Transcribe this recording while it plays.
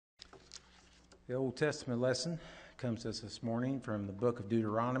The Old Testament lesson comes to us this morning from the book of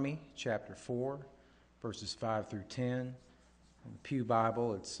Deuteronomy, chapter 4, verses 5 through 10. In the Pew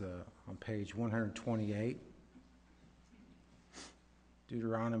Bible, it's on page 128.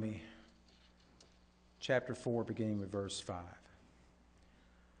 Deuteronomy, chapter 4, beginning with verse 5.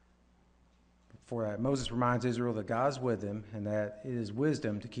 Before that, Moses reminds Israel that God is with them and that it is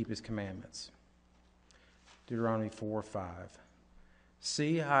wisdom to keep his commandments. Deuteronomy 4:5.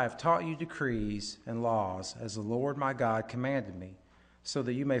 See, I have taught you decrees and laws as the Lord my God commanded me, so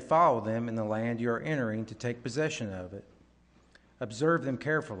that you may follow them in the land you are entering to take possession of it. Observe them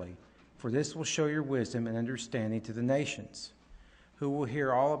carefully, for this will show your wisdom and understanding to the nations, who will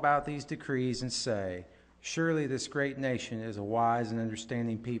hear all about these decrees and say, surely this great nation is a wise and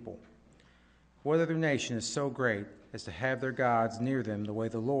understanding people. What other nation is so great as to have their gods near them the way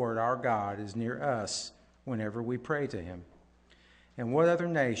the Lord our God is near us whenever we pray to him? And what other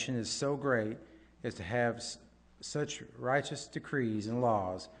nation is so great as to have such righteous decrees and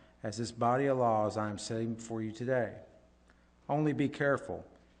laws as this body of laws I am setting before you today? Only be careful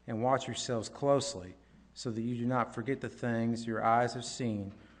and watch yourselves closely, so that you do not forget the things your eyes have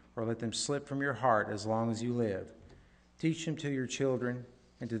seen, or let them slip from your heart as long as you live. Teach them to your children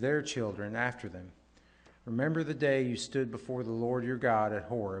and to their children after them. Remember the day you stood before the Lord your God at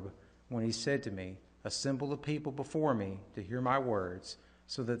Horeb, when he said to me, assemble the people before me to hear my words,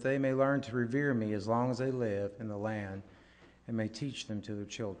 so that they may learn to revere me as long as they live in the land, and may teach them to their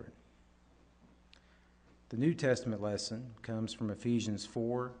children. The New Testament lesson comes from Ephesians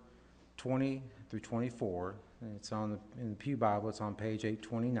 4:20 through 24, and it's in the Pew Bible. It's on page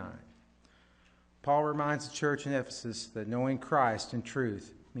 829. Paul reminds the church in Ephesus that knowing Christ in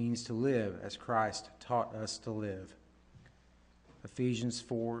truth means to live as Christ taught us to live. Ephesians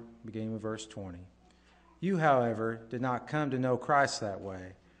 4, beginning with verse 20. You, however, did not come to know Christ that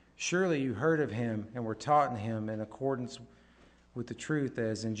way. Surely you heard of him and were taught in him in accordance with the truth that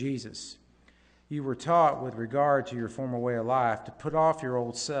is in Jesus. You were taught with regard to your former way of life to put off your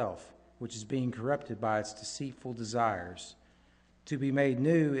old self, which is being corrupted by its deceitful desires, to be made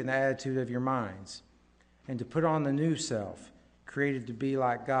new in the attitude of your minds, and to put on the new self, created to be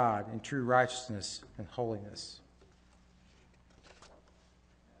like God in true righteousness and holiness.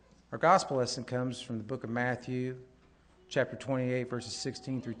 Our gospel lesson comes from the book of Matthew, chapter 28, verses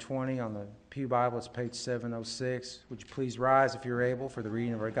 16 through 20. On the Pew Bible, it's page 706. Would you please rise if you're able for the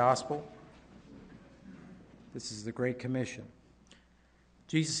reading of our gospel? This is the Great Commission.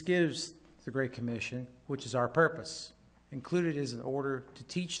 Jesus gives the Great Commission, which is our purpose. Included is an order to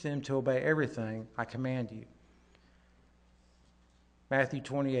teach them to obey everything I command you. Matthew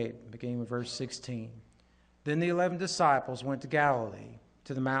 28, beginning with verse 16. Then the 11 disciples went to Galilee,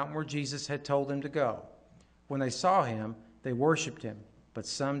 to the mountain where Jesus had told them to go. When they saw him, they worshipped him, but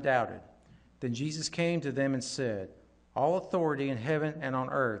some doubted. Then Jesus came to them and said, all authority in heaven and on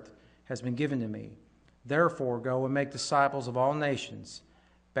earth has been given to me. Therefore go and make disciples of all nations,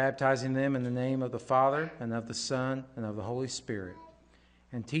 baptizing them in the name of the Father and of the Son and of the Holy Spirit,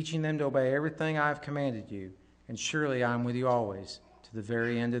 and teaching them to obey everything I have commanded you, and surely I am with you always, to the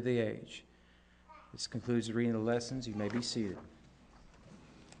very end of the age. This concludes the reading of the lessons. You may be seated.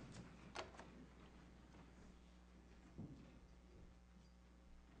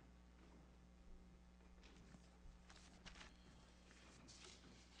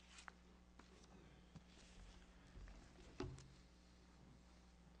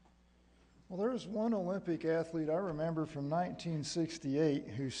 Well, there's one Olympic athlete I remember from 1968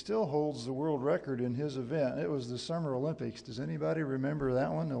 who still holds the world record in his event. It was the Summer Olympics. Does anybody remember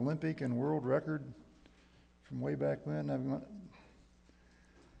that one, Olympic and world record from way back when?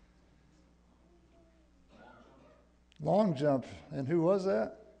 Long jump. And who was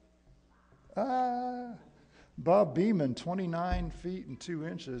that? Bob Beamon, 29 feet and 2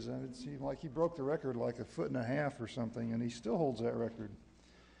 inches. It seemed like he broke the record like 1.5 feet or something, and he still holds that record.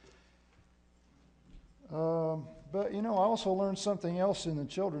 But I also learned something else in the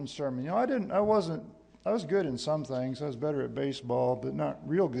children's sermon. I was good in some things. I was better at baseball, but not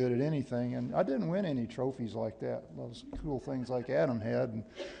real good at anything. And I didn't win any trophies like that, those cool things like Adam had.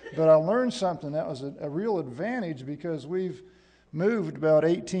 But I learned something that was a real advantage, because we've moved about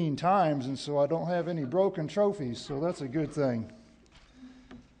 18 times, and so I don't have any broken trophies, so that's a good thing.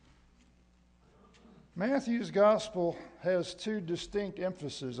 Matthew's gospel has two distinct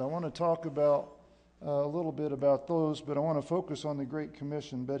emphases. I want to talk about a little bit about those, but I want to focus on the Great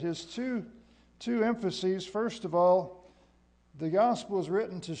Commission. But his two emphases, first of all, the gospel is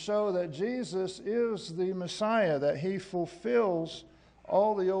written to show that Jesus is the Messiah, that he fulfills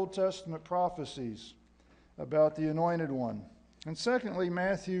all the Old Testament prophecies about the Anointed One. And secondly,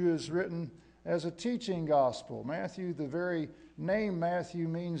 Matthew is written as a teaching gospel. Matthew, the very name Matthew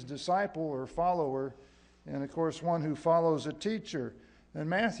means disciple or follower, and of course one who follows a teacher. And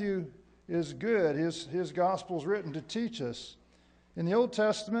Matthew is good. His gospel is written to teach us. In the Old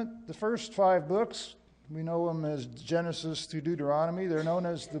Testament, the first 5 books, we know them as Genesis through Deuteronomy. They're known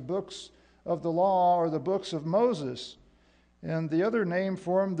as the books of the law or the books of Moses. And the other name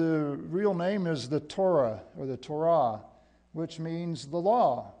for them, the real name is the Torah or the Torah, which means the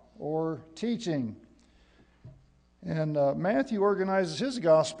law or teaching. And Matthew organizes his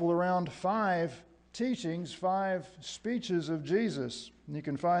gospel around 5 teachings, 5 speeches of Jesus. And you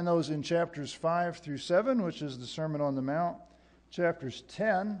can find those in chapters 5 through 7, which is the Sermon on the Mount, chapters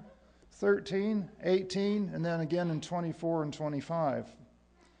 10, 13, 18, and then again in 24 and 25.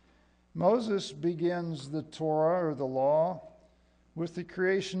 Moses begins the Torah or the law with the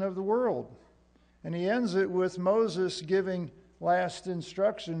creation of the world. And he ends it with Moses giving last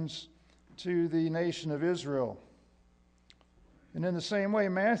instructions to the nation of Israel. And in the same way,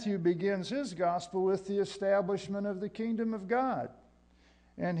 Matthew begins his gospel with the establishment of the kingdom of God.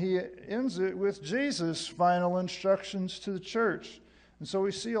 And he ends it with Jesus' final instructions to the church. And so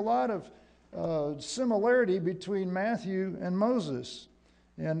we see a lot of similarity between Matthew and Moses.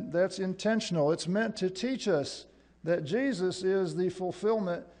 And that's intentional. It's meant to teach us that Jesus is the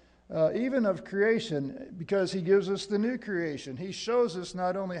fulfillment even of creation, because he gives us the new creation. He shows us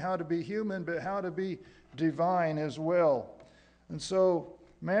not only how to be human, but how to be divine as well. And so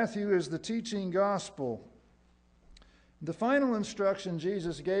Matthew is the teaching gospel. The final instruction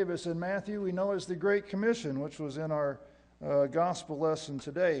Jesus gave us in Matthew we know as the Great Commission, which was in our gospel lesson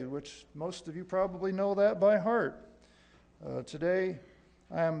today, which most of you probably know that by heart. Today,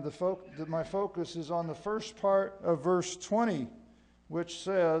 my focus is on the first part of verse 20, which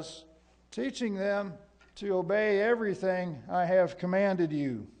says, teaching them to obey everything I have commanded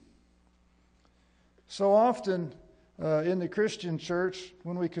you. So often in the Christian church,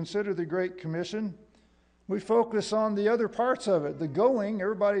 when we consider the Great Commission, we focus on the other parts of it. The going,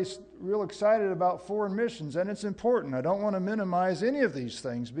 everybody's real excited about foreign missions, and it's important. I don't want to minimize any of these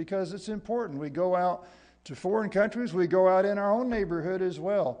things because it's important. We go out to foreign countries. We go out in our own neighborhood as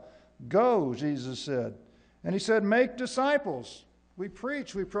well. Go, Jesus said. And he said, make disciples. We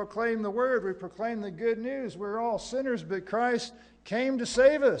preach, we proclaim the word, we proclaim the good news. We're all sinners, but Christ came to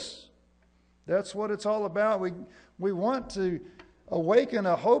save us. That's what it's all about. We want to awaken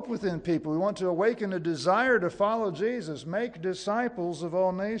a hope within people. We want to awaken a desire to follow Jesus, make disciples of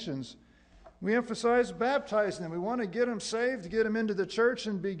all nations. We emphasize baptizing them. We want to get them saved, get them into the church,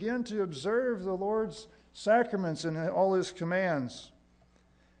 and begin to observe the Lord's sacraments and all his commands.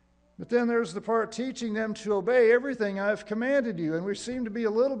 But then there's the part teaching them to obey everything I've commanded you, and we seem to be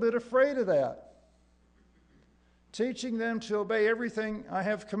a little bit afraid of that. Teaching them to obey everything I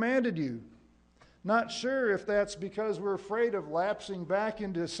have commanded you. Not sure if that's because we're afraid of lapsing back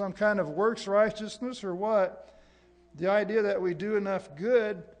into some kind of works righteousness or what. The idea that we do enough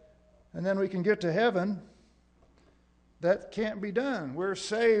good and then we can get to heaven, that can't be done. We're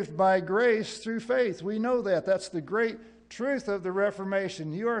saved by grace through faith. We know that. That's the great truth of the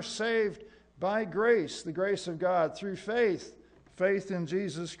Reformation. You are saved by grace, the grace of God, through faith, faith in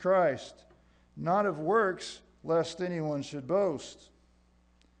Jesus Christ, not of works, lest anyone should boast.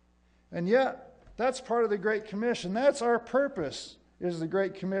 And yet, that's part of the Great Commission. That's our purpose, is the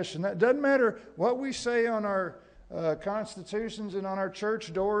Great Commission. That doesn't matter what we say on our constitutions and on our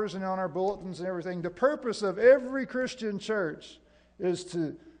church doors and on our bulletins and everything. The purpose of every Christian church is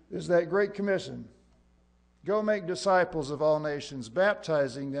that Great Commission. Go make disciples of all nations,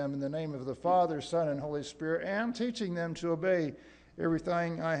 baptizing them in the name of the Father, Son, and Holy Spirit, and teaching them to obey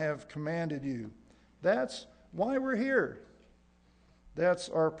everything I have commanded you. That's why we're here. That's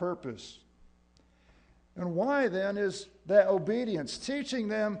our purpose. And why then is that obedience, teaching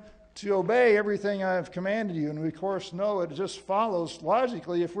them to obey everything I have commanded you? And we, of course, know it just follows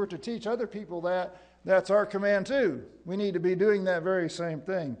logically. If we're to teach other people that, that's our command too. We need to be doing that very same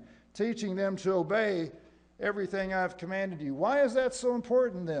thing, teaching them to obey everything I've commanded you. Why is that so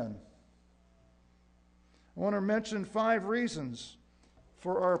important then? I want to mention 5 reasons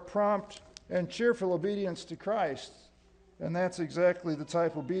for our prompt and cheerful obedience to Christ. And that's exactly the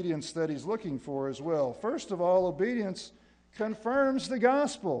type of obedience that he's looking for as well. First of all, obedience confirms the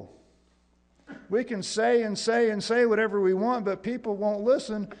gospel. We can say and say and say whatever we want, but people won't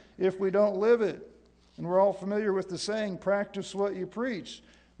listen if we don't live it. And we're all familiar with the saying, practice what you preach,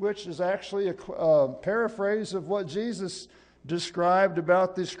 which is actually a paraphrase of what Jesus described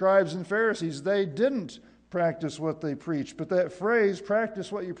about the scribes and Pharisees. They didn't practice what they preached. But that phrase,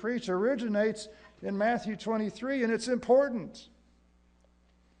 practice what you preach, originates in Matthew 23, and it's important.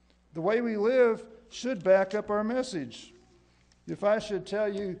 The way we live should back up our message. If I should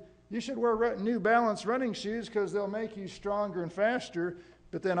tell you, you should wear New Balance running shoes because they'll make you stronger and faster,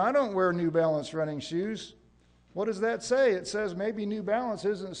 but then I don't wear New Balance running shoes, what does that say? It says maybe New Balance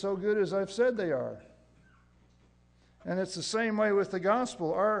isn't so good as I've said they are. And it's the same way with the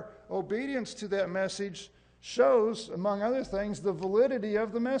gospel. Our obedience to that message shows, among other things, the validity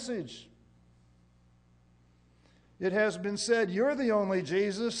of the message. It has been said, you're the only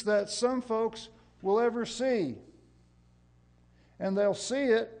Jesus that some folks will ever see. And they'll see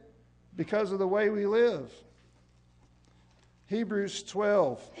it because of the way we live. Hebrews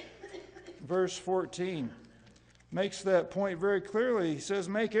 12, verse 14, makes that point very clearly. He says,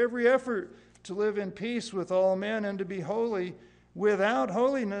 make every effort to live in peace with all men and to be holy. Without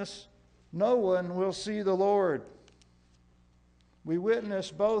holiness, no one will see the Lord. We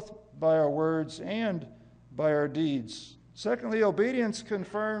witness both by our words and by our deeds. Secondly, obedience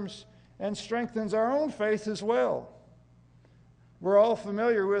confirms and strengthens our own faith as well. We're all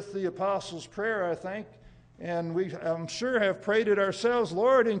familiar with the Apostles' Prayer, I think, and we, I'm sure, have prayed it ourselves.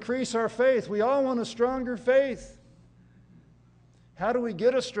 Lord, increase our faith. We all want a stronger faith. How do we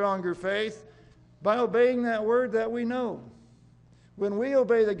get a stronger faith? By obeying that word that we know. When we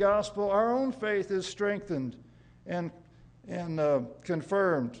obey the gospel, our own faith is strengthened and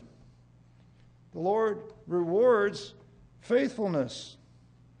confirmed. The Lord rewards faithfulness.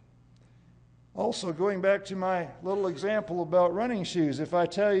 Also, going back to my little example about running shoes, if I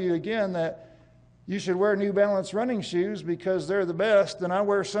tell you again that you should wear New Balance running shoes because they're the best, and I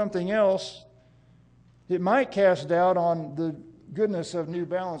wear something else, it might cast doubt on the goodness of New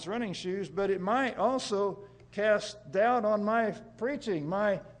Balance running shoes, but it might also cast doubt on my preaching,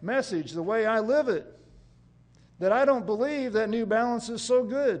 my message, the way I live it, that I don't believe that New Balance is so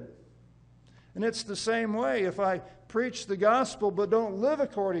good. And it's the same way. If I preach the gospel but don't live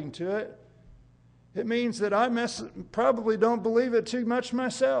according to it, it means that I probably don't believe it too much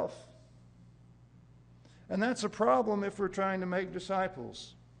myself. And that's a problem if we're trying to make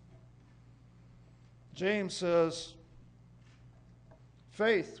disciples. James says,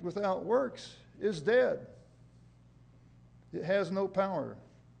 faith without works is dead. It has no power.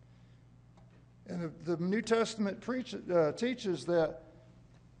 And the New Testament teaches that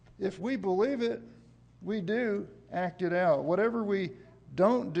if we believe it, we do act it out. Whatever we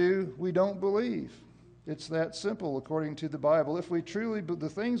don't do, we don't believe. It's that simple according to the Bible. If we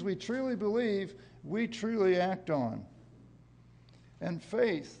the things we truly believe, we truly act on. And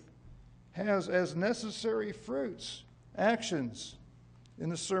faith has as necessary fruits, actions. In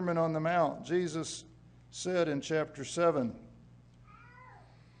the Sermon on the Mount, Jesus said in chapter 7,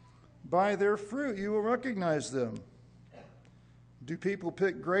 by their fruit you will recognize them. Do people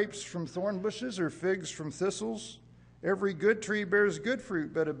pick grapes from thorn bushes or figs from thistles? Every good tree bears good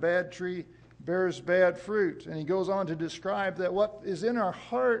fruit, but a bad tree bears bad fruit. And he goes on to describe that what is in our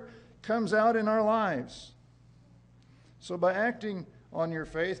heart comes out in our lives. So by acting on your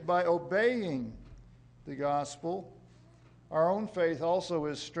faith, by obeying the gospel, our own faith also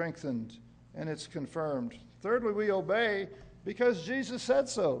is strengthened and it's confirmed. Thirdly, we obey because Jesus said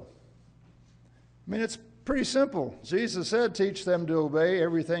so. I mean, it's pretty simple. Jesus said, teach them to obey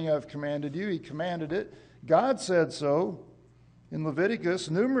everything I've commanded you. He commanded it. God said so in Leviticus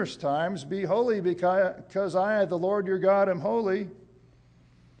numerous times, be holy because I, the Lord your God, am holy.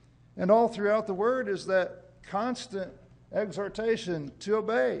 And all throughout the Word is that constant exhortation to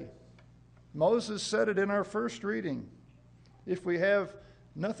obey. Moses said it in our first reading. If we have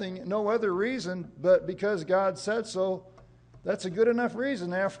no other reason but because God said so, that's a good enough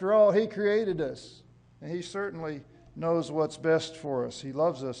reason. After all, He created us. And He certainly knows what's best for us. He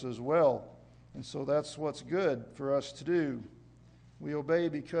loves us as well. And so that's what's good for us to do. We obey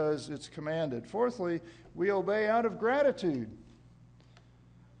because it's commanded. Fourthly, we obey out of gratitude.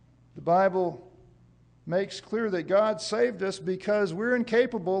 The Bible makes clear that God saved us because we're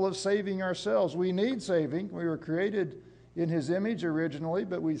incapable of saving ourselves. We need saving. We were created in His image originally,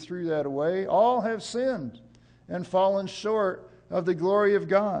 but we threw that away. All have sinned and fallen short of the glory of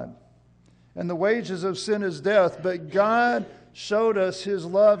God. And the wages of sin is death. But God showed us His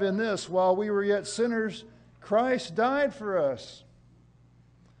love in this. While we were yet sinners, Christ died for us.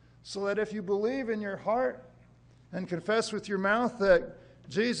 So that if you believe in your heart and confess with your mouth that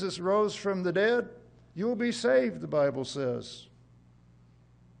Jesus rose from the dead, you will be saved, the Bible says.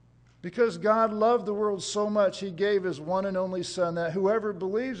 Because God loved the world so much, He gave His one and only Son, that whoever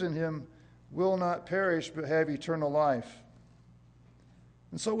believes in Him will not perish but have eternal life.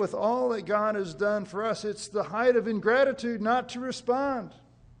 And so with all that God has done for us, it's the height of ingratitude not to respond,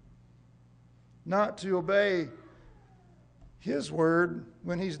 not to obey His word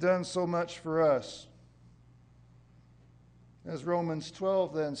when he's done so much for us. As Romans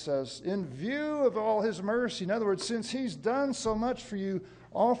 12 then says, in view of all his mercy, in other words, since he's done so much for you,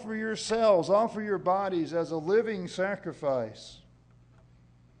 offer yourselves, offer your bodies as a living sacrifice.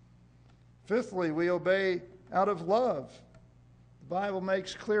 Fifthly, we obey out of love. The Bible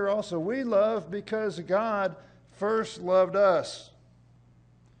makes clear also, we love because God first loved us.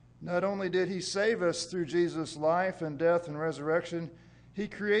 Not only did he save us through Jesus' life and death and resurrection, he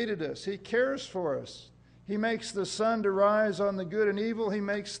created us. He cares for us. He makes the sun to rise on the good and evil. He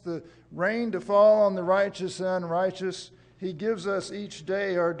makes the rain to fall on the righteous and unrighteous. He gives us each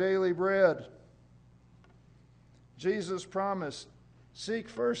day our daily bread. Jesus promised, seek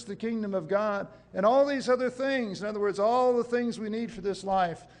first the kingdom of God, and all these other things, in other words, all the things we need for this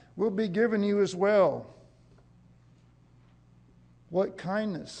life, will be given you as well. What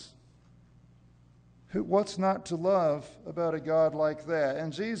kindness! What's not to love about a God like that?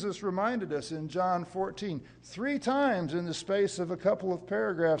 And Jesus reminded us in John 14, 3 times in the space of a couple of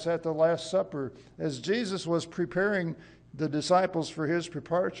paragraphs at the Last Supper, as Jesus was preparing the disciples for his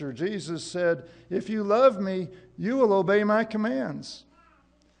departure, Jesus said, if you love me, you will obey my commands.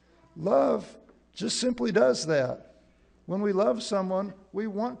 Love just simply does that. When we love someone, we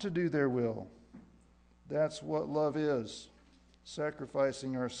want to do their will. That's what love is,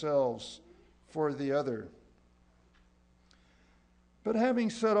 sacrificing ourselves for the other. But having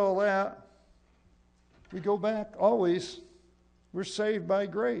said all that, we go back always, we're saved by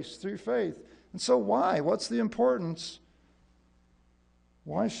grace through faith. And so why? What's the importance?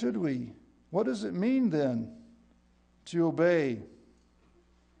 Why should we? What does it mean then to obey?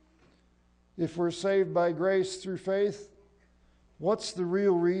 If we're saved by grace through faith, what's the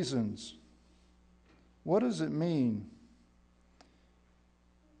real reasons? What does it mean?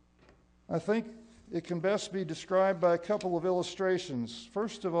 I think it can best be described by a couple of illustrations.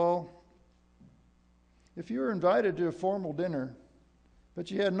 First of all, if you were invited to a formal dinner, but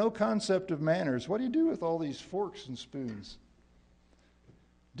you had no concept of manners, what do you do with all these forks and spoons?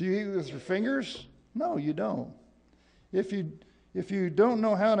 Do you eat with your fingers? No, you don't. If you don't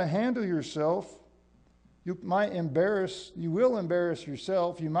know how to handle yourself, you will embarrass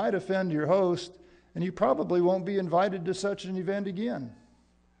yourself, you might offend your host, and you probably won't be invited to such an event again.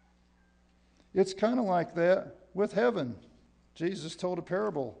 It's kind of like that with heaven. Jesus told a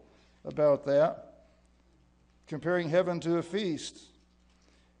parable about that, comparing heaven to a feast.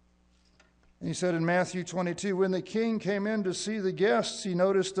 And he said in Matthew 22, when the king came in to see the guests, he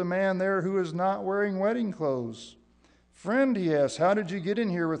noticed a man there who was not wearing wedding clothes. Friend, he asked, how did you get in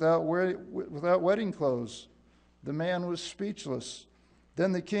here without wedding clothes? The man was speechless.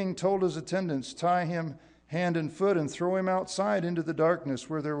 Then the king told his attendants, tie him hand and foot and throw him outside into the darkness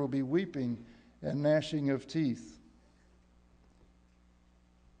where there will be weeping and gnashing of teeth.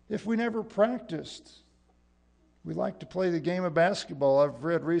 If we never practiced, we like to play the game of basketball. I've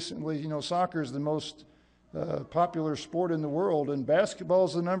read recently, soccer is the most popular sport in the world, and basketball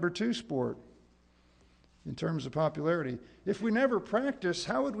is the number 2 sport in terms of popularity. If we never practice,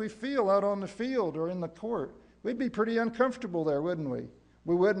 how would we feel out on the field or in the court? We'd be pretty uncomfortable there, wouldn't we?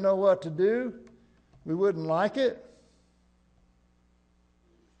 We wouldn't know what to do. We wouldn't like it.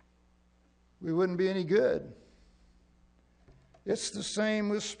 We wouldn't be any good. It's the same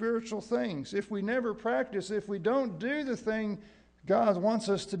with spiritual things. If we never practice, if we don't do the thing God wants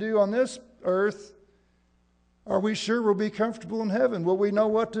us to do on this earth, are we sure we'll be comfortable in heaven? Will we know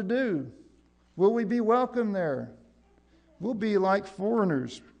what to do? Will we be welcome there? We'll be like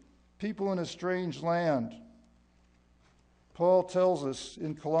foreigners, people in a strange land. Paul tells us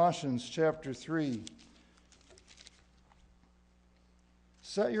in Colossians chapter 3,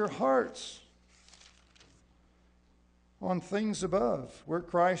 set your hearts on things above, where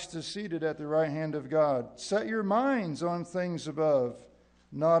Christ is seated at the right hand of God. Set your minds on things above,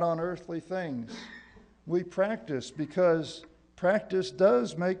 not on earthly things. We practice because practice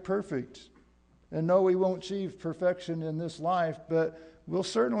does make perfect. And no, we won't achieve perfection in this life, but we'll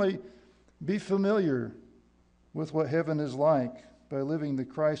certainly be familiar with what heaven is like by living the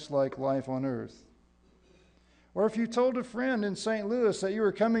Christ-like life on earth. Or if you told a friend in St. Louis that you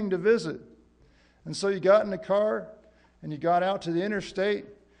were coming to visit, and so you got in a car and you got out to the interstate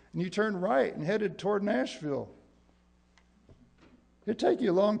and you turned right and headed toward Nashville. It'd take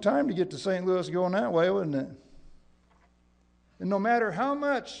you a long time to get to St. Louis going that way, wouldn't it? And no matter how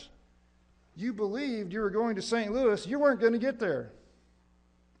much you believed you were going to St. Louis, you weren't going to get there.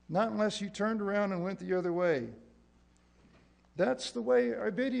 Not unless you turned around and went the other way. That's the way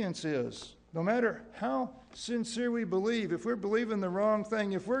obedience is. No matter how sincere we believe, if we're believing the wrong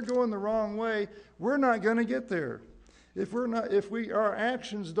thing, if we're going the wrong way, we're not going to get there. If our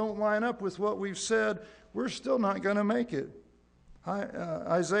actions don't line up with what we've said, we're still not going to make it.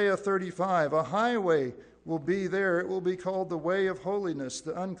 Isaiah 35, a highway will be there. It will be called the way of holiness.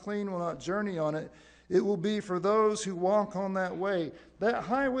 The unclean will not journey on it. It will be for those who walk on that way. That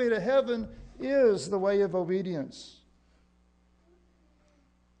highway to heaven is the way of obedience.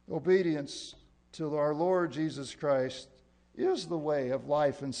 Obedience to our Lord Jesus Christ is the way of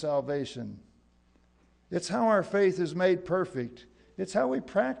life and salvation. It's how our faith is made perfect. It's how we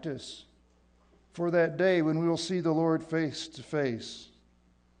practice for that day when we will see the Lord face to face.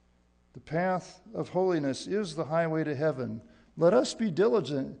 The path of holiness is the highway to heaven. Let us be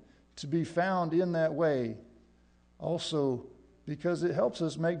diligent to be found in that way, also because it helps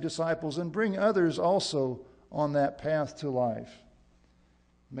us make disciples and bring others also on that path to life.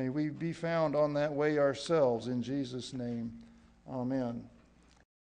 May we be found on that way ourselves, in Jesus' name. Amen.